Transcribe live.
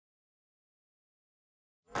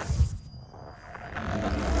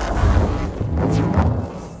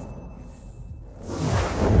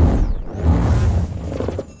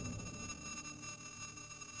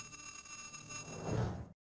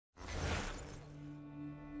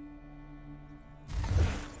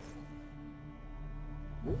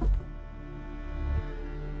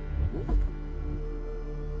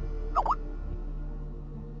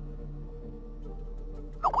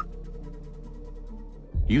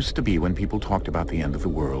Used to be when people talked about the end of the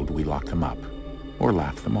world, we locked them up. Or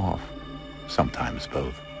laughed them off. Sometimes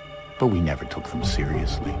both. But we never took them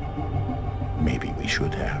seriously. Maybe we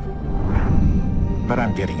should have. But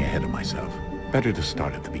I'm getting ahead of myself. Better to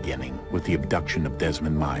start at the beginning, with the abduction of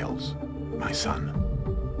Desmond Miles, my son.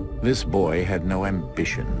 This boy had no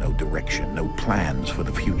ambition, no direction, no plans for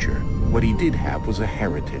the future. What he did have was a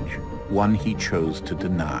heritage, one he chose to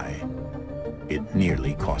deny. It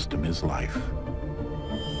nearly cost him his life.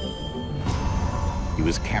 He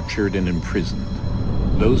was captured and imprisoned.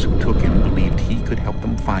 Those who took him believed he could help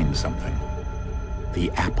them find something. The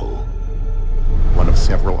apple. One of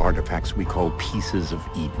several artifacts we call pieces of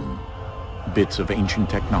Eden. Bits of ancient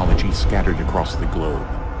technology scattered across the globe.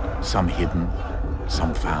 Some hidden,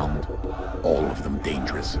 some found, all of them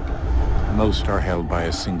dangerous. Most are held by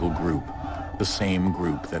a single group, the same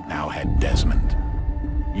group that now had Desmond.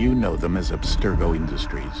 You know them as Abstergo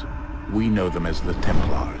Industries. We know them as the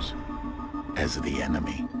Templars, as the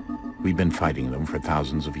enemy. We've been fighting them for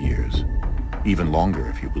thousands of years, even longer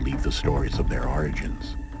if you believe the stories of their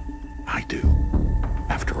origins. I do.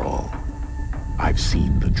 After all, I've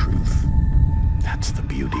seen the truth. That's the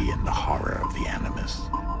beauty and the horror of the Animus.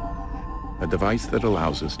 A device that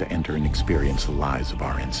allows us to enter and experience the lives of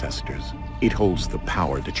our ancestors. It holds the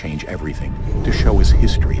power to change everything, to show us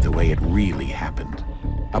history the way it really happened.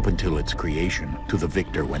 Up until its creation, to the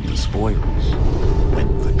victor went the spoils,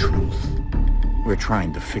 went the truth. We're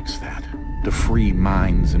trying to fix that, to free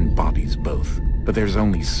minds and bodies both. But there's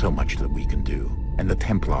only so much that we can do, and the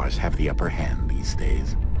Templars have the upper hand these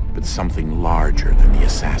days. But something larger than the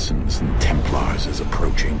Assassins and Templars is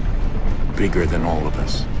approaching, bigger than all of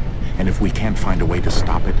us. And if we can't find a way to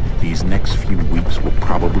stop it, these next few weeks will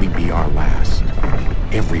probably be our last.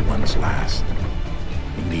 Everyone's last.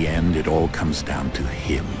 In the end, it all comes down to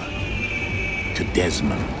him. To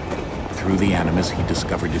Desmond. Through the Animus, he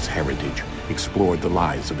discovered his heritage, explored the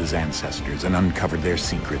lives of his ancestors, and uncovered their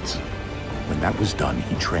secrets. When that was done,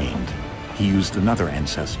 he trained. He used another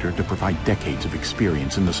ancestor to provide decades of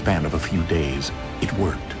experience in the span of a few days. It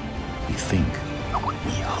worked. We think.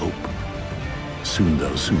 We hope. Soon,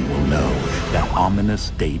 though, soon we'll know. That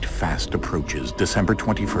ominous date fast approaches, December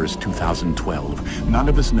 21st, 2012. None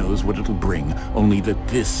of us knows what it'll bring, only that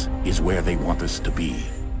this is where they want us to be,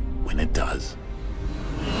 when it does.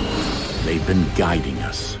 They've been guiding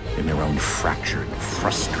us in their own fractured,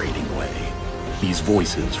 frustrating way. These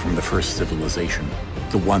voices from the first civilization,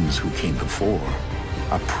 the ones who came before,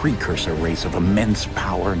 a precursor race of immense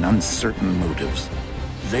power and uncertain motives.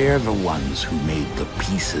 They're the ones who made the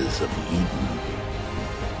pieces of Eden.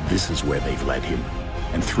 This is where they've led him,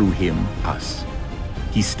 and through him, us.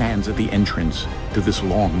 He stands at the entrance to this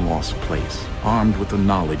long-lost place, armed with the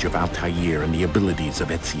knowledge of Altair and the abilities of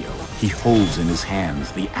Ezio. He holds in his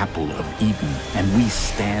hands the apple of Eden, and we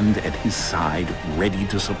stand at his side, ready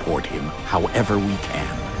to support him however we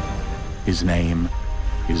can. His name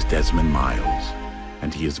is Desmond Miles,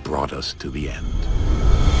 and he has brought us to the end.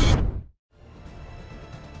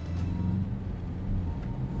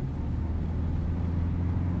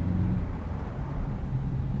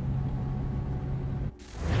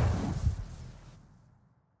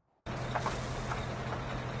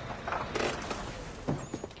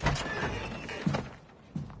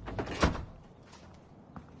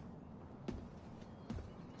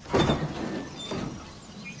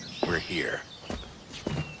 We're here.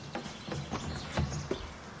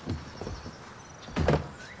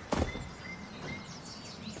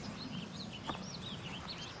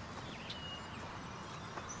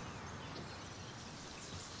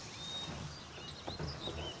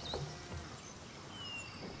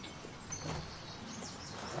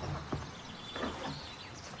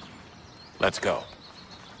 Let's go.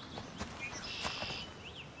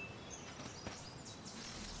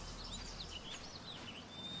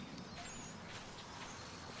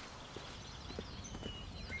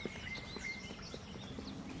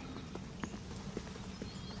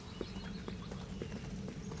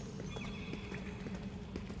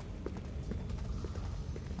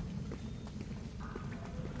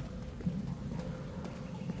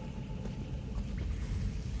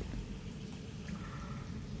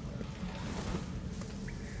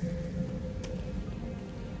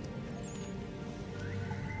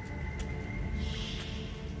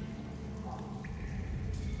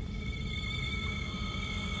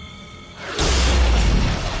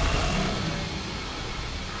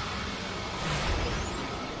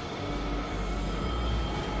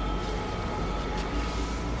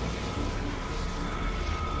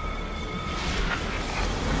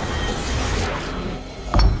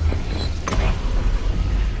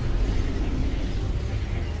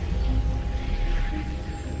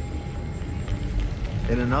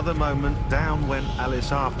 In another moment, down went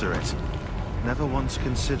Alice after it, never once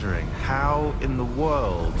considering how in the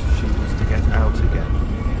world she was to get out again.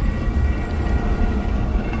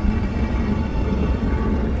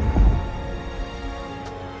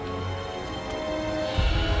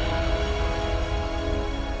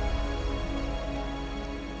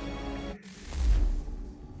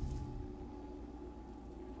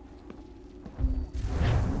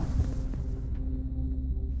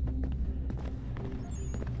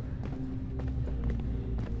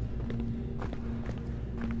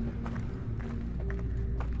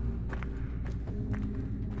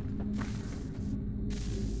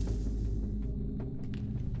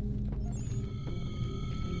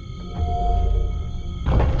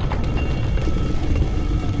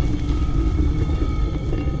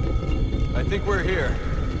 I think we're here.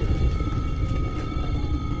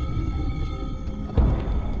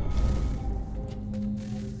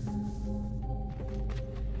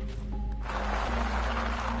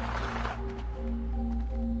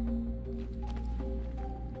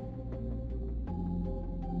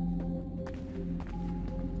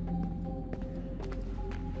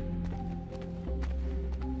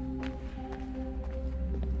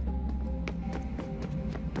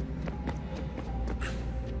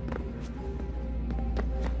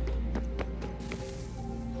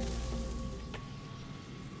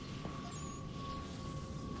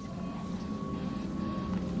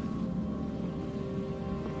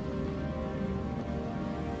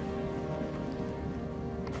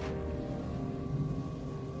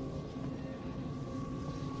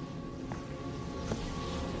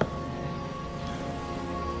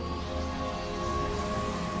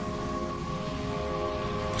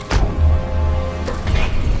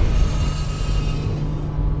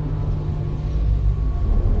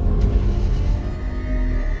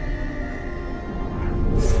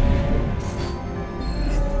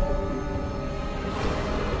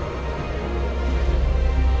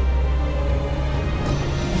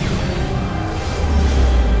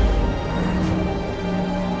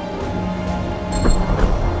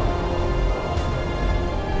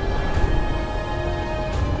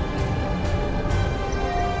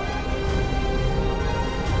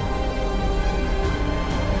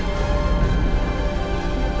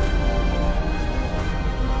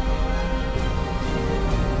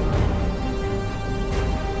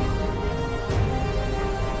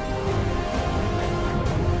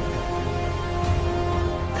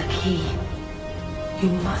 Key. You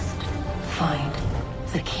must find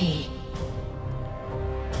the key.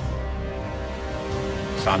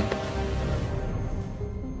 Son?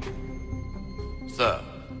 Sir.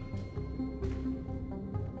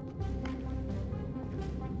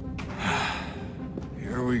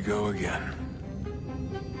 Here we go again.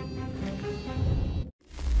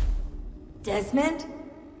 Desmond?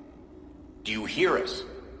 Do you hear us?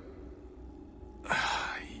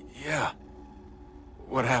 Yeah.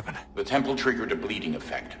 What happened? The temple triggered a bleeding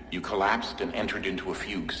effect. You collapsed and entered into a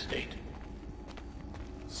fugue state.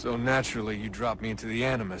 So naturally, you dropped me into the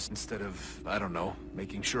Animus instead of, I don't know,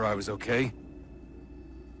 making sure I was okay?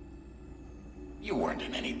 You weren't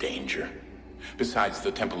in any danger. Besides,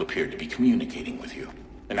 the temple appeared to be communicating with you,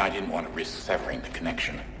 and I didn't want to risk severing the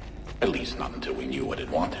connection. At least not until we knew what it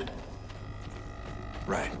wanted.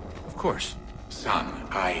 Right. Of course. Son,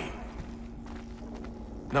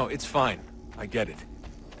 No, it's fine. I get it.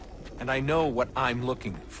 And I know what I'm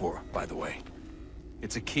looking for, by the way.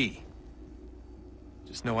 It's a key.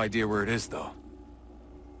 Just no idea where it is, though.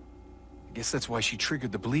 I guess that's why she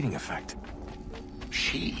triggered the bleeding effect.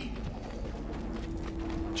 She?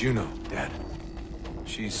 Juno, Dad.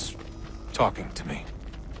 She's talking to me.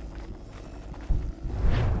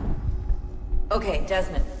 Okay,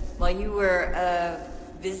 Desmond. While you were,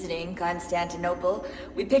 visiting Constantinople,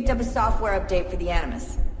 we picked up a software update for the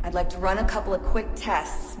Animus. I'd like to run a couple of quick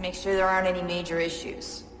tests, make sure there aren't any major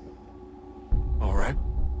issues. All right.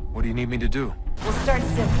 What do you need me to do? We'll start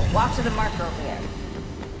simple. Walk to the marker over there.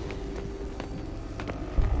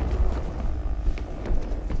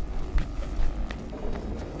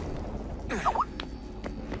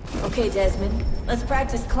 Okay, Desmond. Let's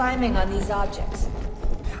practice climbing on these objects.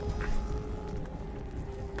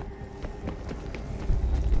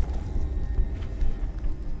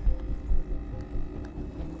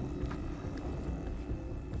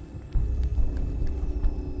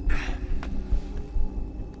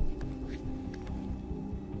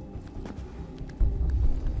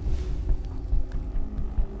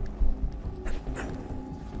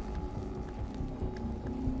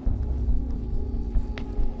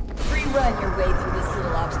 Run your way through this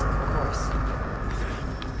little obstacle course.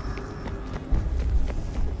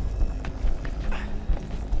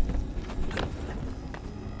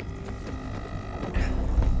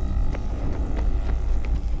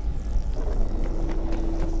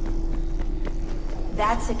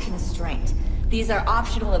 That's a constraint. These are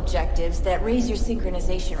optional objectives that raise your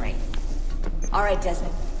synchronization rate. Alright,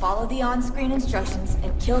 Desmond. Follow the on-screen instructions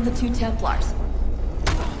and kill the 2 Templars.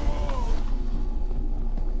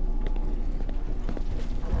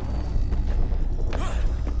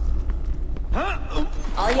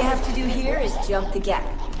 All you have to do here is jump the gap.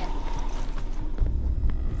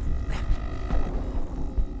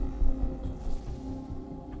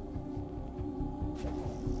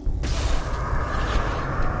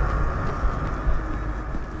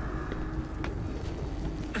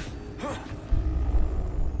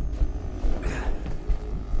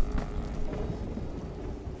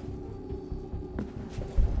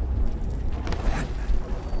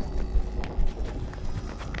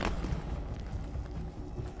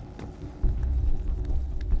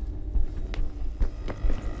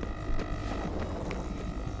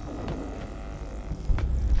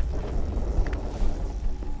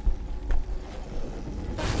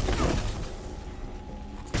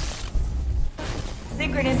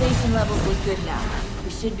 Synchronization levels look good now. We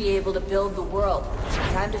should be able to build the world.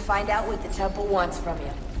 Time to find out what the temple wants from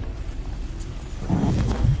you.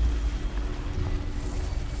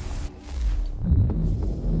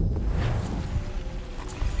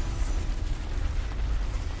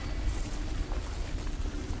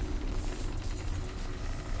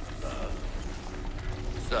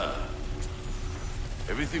 Sir.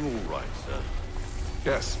 Everything all right, sir?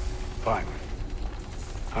 Yes, fine.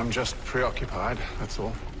 I'm just preoccupied, that's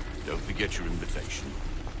all. Don't forget your invitation.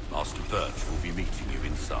 Master Birch will be meeting you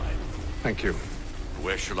inside. Thank you.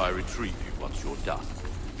 Where shall I retrieve you once you're done?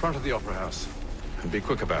 Front of the Opera House. And be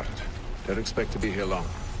quick about it. Don't expect to be here long.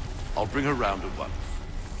 I'll bring her round at once.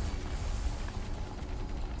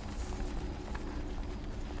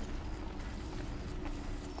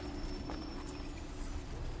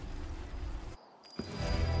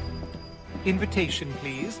 Invitation,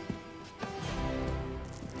 please.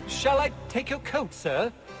 Shall I take your coat,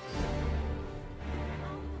 sir?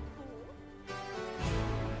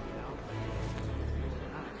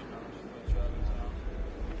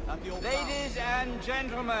 Ladies and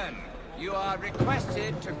gentlemen, you are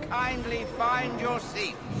requested to kindly find your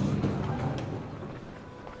seats.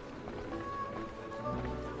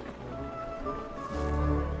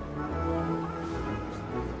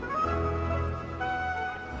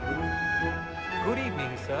 Good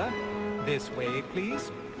evening, sir. This way,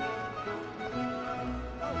 please.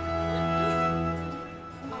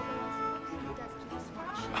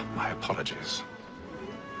 My apologies.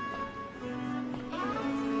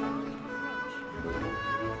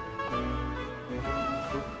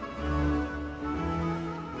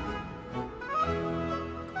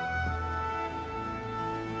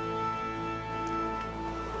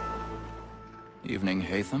 Evening,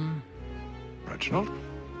 Hatham. Reginald?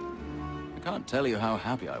 I can't tell you how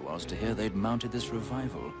happy I was to hear they'd mounted this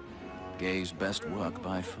revival. Gay's best work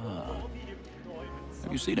by far.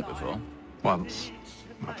 Have you seen it before? Once.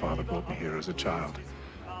 My father brought me here as a child.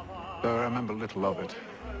 Though I remember little of it.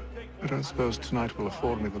 I don't suppose tonight will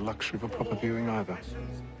afford me the luxury of a proper viewing either.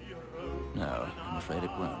 No, I'm afraid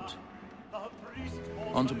it won't.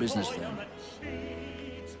 On to business then.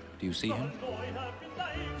 Do you see him?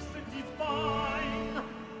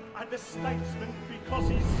 And the statesman, because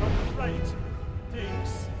he's so great,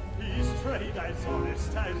 thinks his trade as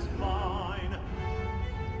honest as mine.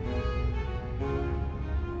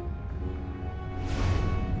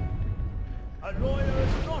 A lawyer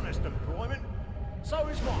is an honest employment, so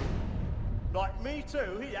is mine. Like me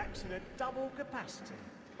too, he acts in a double capacity,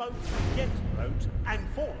 both against roads and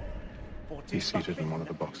for. He's seated in one of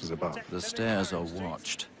the boxes above. The stairs are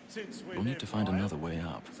watched. We'll need to find another way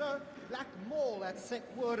up. Sir, Black Mall had sent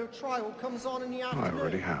word of trial comes on in the afternoon. I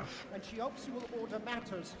already have. And she hopes you will order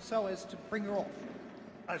matters so as to bring her off.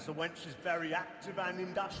 As the wench is very active and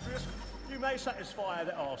industrious, you may satisfy her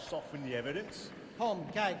that I'll soften the evidence. Tom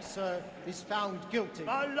Gag, sir, is found guilty.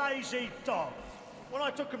 A lazy dog! When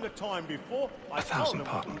I took him the time before, I told him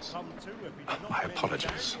what he'd come to if he did not My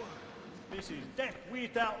apologies. This is death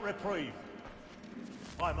without reprieve.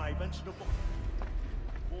 I may mention a book.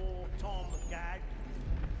 For Tom Gag,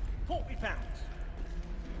 £40.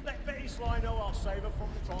 Let Betty Sly know I'll save her from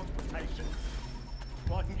the transportation.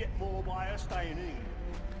 So I can get more by her staying in.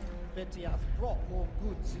 Betty hath brought more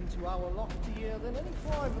goods into our lofty here than any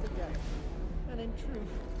private of the game. And in truth,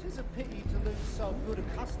 'tis a pity to lose so good a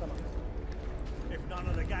customer. If none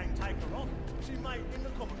of the gang take her on, she may, in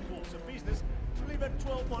the common course of business, leave her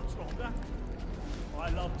 12 months longer. I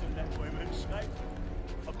love to let women escape.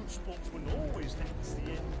 A good sportsman always lets the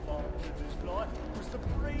end part of his life was to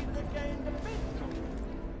breed the gang the big.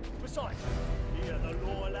 For Besides, here the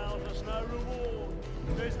law allows us no reward.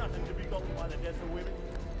 There's nothing to be got by the death of women,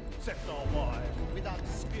 except our wives. Without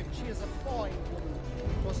dispute, she is a fine woman.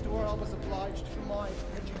 Was to her I was obliged for my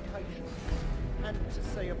education. And to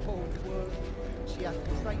say a bold word, she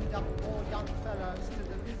hath trained up more young fellows to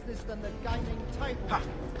the business than the gaming table. Ha!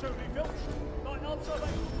 Truly filch, like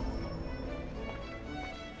observation.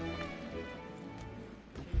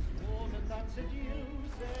 Tis woman that seduces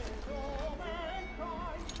all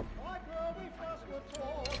mankind. Like her we first were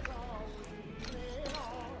taught our weakling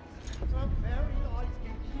hearts. Her very eyes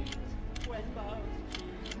give cheat when most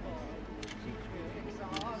she's mine. She tricks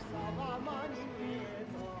us of our money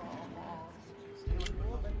with her hearts. Tis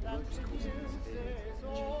woman that seduces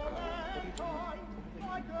all mankind.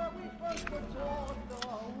 Like her we first were taught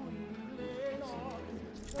our weakling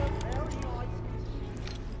hearts. Her very eyes give cheat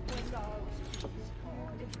when most she's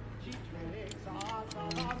kind. She tricks us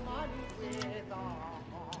of our money with her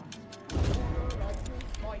hearts. Her I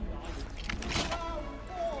use my knife, down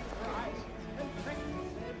for price, and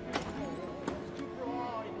practice every cause to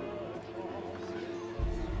bribe her shops.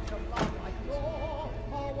 To love like law,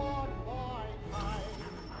 or one by time.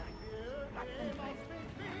 They must be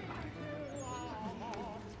true to our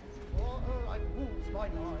hearts. For her I use my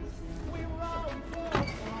knife, we round for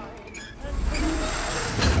price, and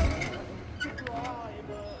practice to bribe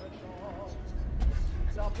her shops.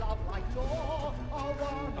 Of love like law, or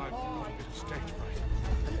one by time.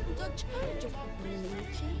 A little Dutch carriage of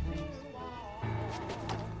Luigi.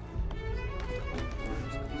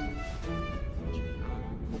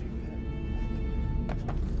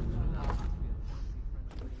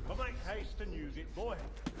 But make haste and use it, boy.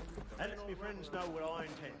 And let me friends know what I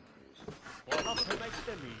intend. For I love to make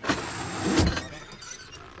them easy.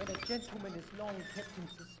 When a gentleman is long kept in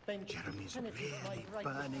suspension, and it is my great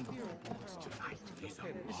burning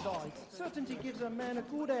Besides, certainty gives a man a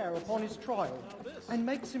good air upon his trial, and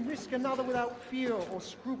makes him risk another without fear or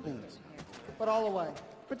scruples. But all away,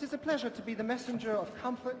 for 'tis a pleasure to be the messenger of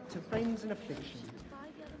comfort to friends in affliction.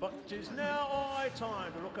 But 'tis now high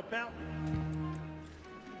time to look about.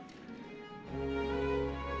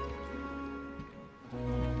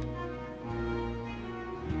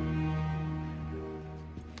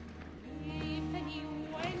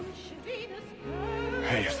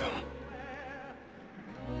 Hazel.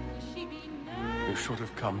 You should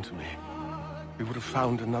have come to me. We would have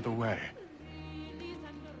found another way.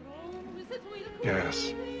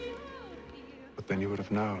 Yes. But then you would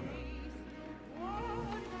have known.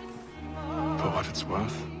 For what it's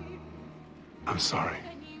worth, I'm sorry.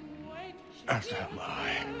 As am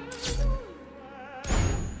I.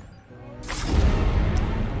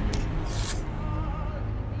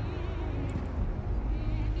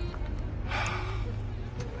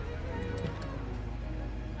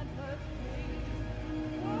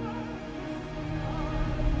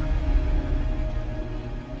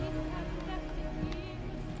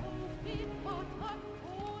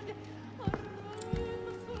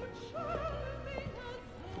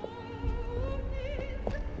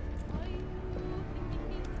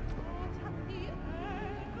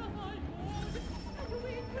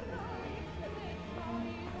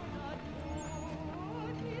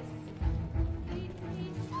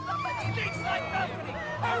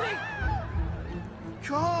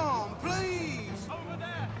 Come, please! Over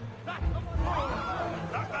there! That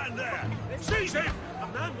man there! Seize him! A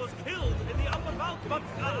man was killed in the upper balcony. But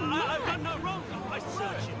I've done no wrong. I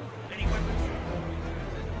searched him. Any weapons?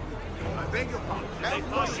 I beg your pardon. They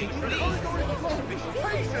pushing, please!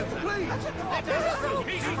 Patience, please! Let us through!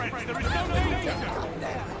 Peace, friends! There is no danger!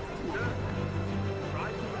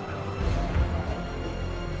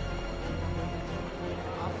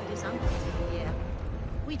 After his uncle here,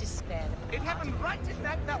 we despaired. It happened right in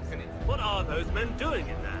that balcony. What are those men doing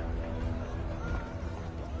in there?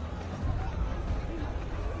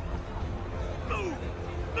 Move!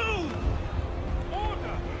 Move!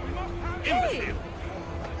 Order! We must have... Imbecile!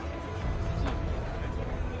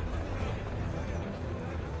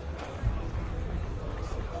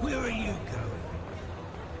 Where are you going?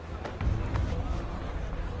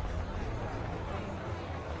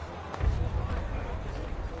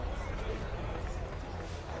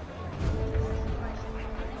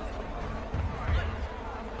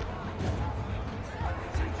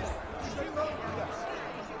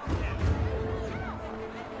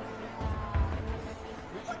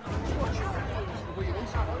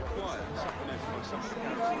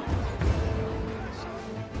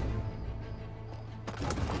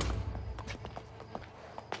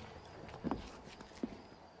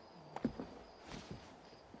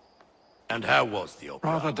 And how was the opera?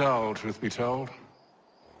 Rather dull, truth be told.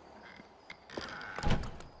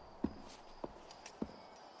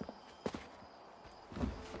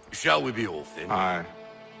 shall we be off then? Aye.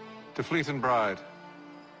 To Fleet and Bride.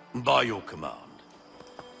 By your command.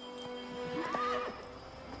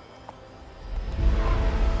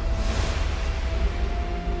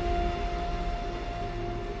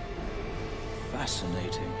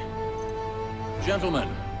 Fascinating. Gentlemen,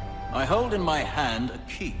 I hold in my hand a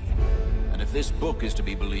key. And if this book is to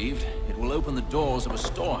be believed, it will open the doors of a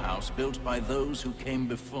storehouse built by those who came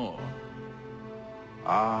before.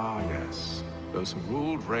 Ah, yes. Those who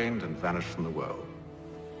ruled, reigned, and vanished from the world.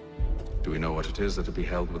 Do we know what it is that will be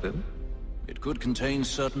held within? It could contain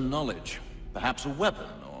certain knowledge. Perhaps a weapon,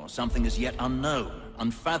 or something as yet unknown,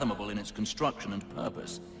 unfathomable in its construction and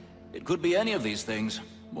purpose. It could be any of these things,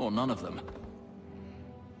 or none of them.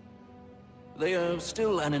 They are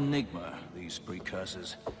still an enigma, these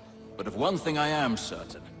precursors. But of one thing I am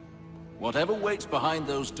certain. Whatever waits behind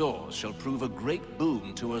those doors shall prove a great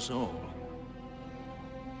boon to us all.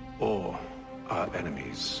 Or our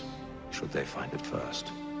enemies, should they find it first.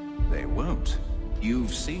 They won't.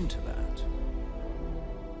 You've seen to that.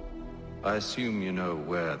 I assume you know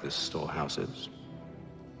where this storehouse is?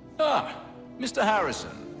 Ah, Mr.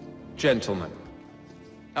 Harrison. Gentlemen,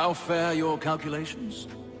 How fare your calculations?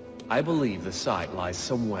 I believe the site lies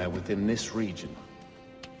somewhere within this region.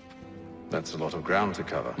 That's a lot of ground to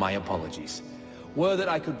cover. My apologies. Were that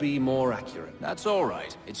I could be more accurate. That's all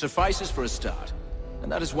right. It suffices for a start.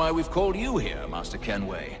 And that is why we've called you here, Master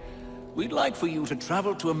Kenway. We'd like for you to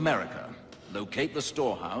travel to America, locate the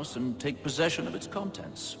storehouse, and take possession of its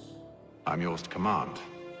contents. I'm yours to command,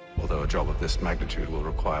 although a job of this magnitude will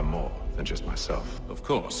require more than just myself. Of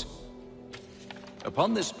course.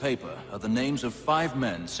 Upon this paper are the names of 5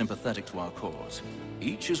 men sympathetic to our cause.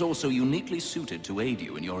 Each is also uniquely suited to aid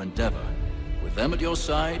you in your endeavor. With them at your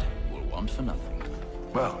side, we'll want for nothing.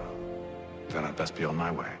 Well, then I'd best be on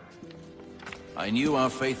my way. I knew our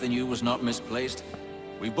faith in you was not misplaced.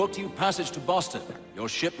 We booked you passage to Boston. Your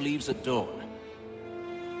ship leaves at dawn.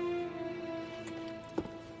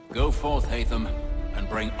 Go forth, Hatham, and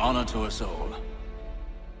bring honor to us all.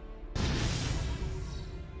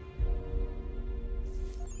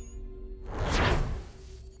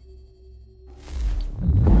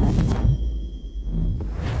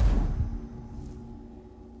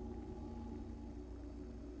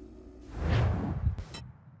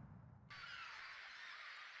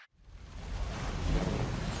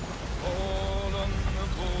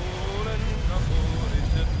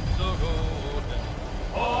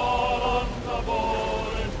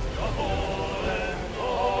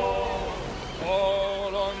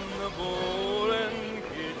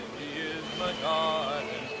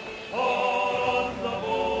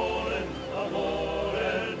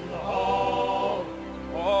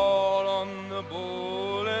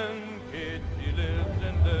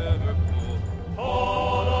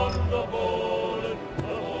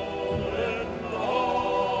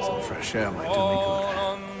 Fresh air might do me good.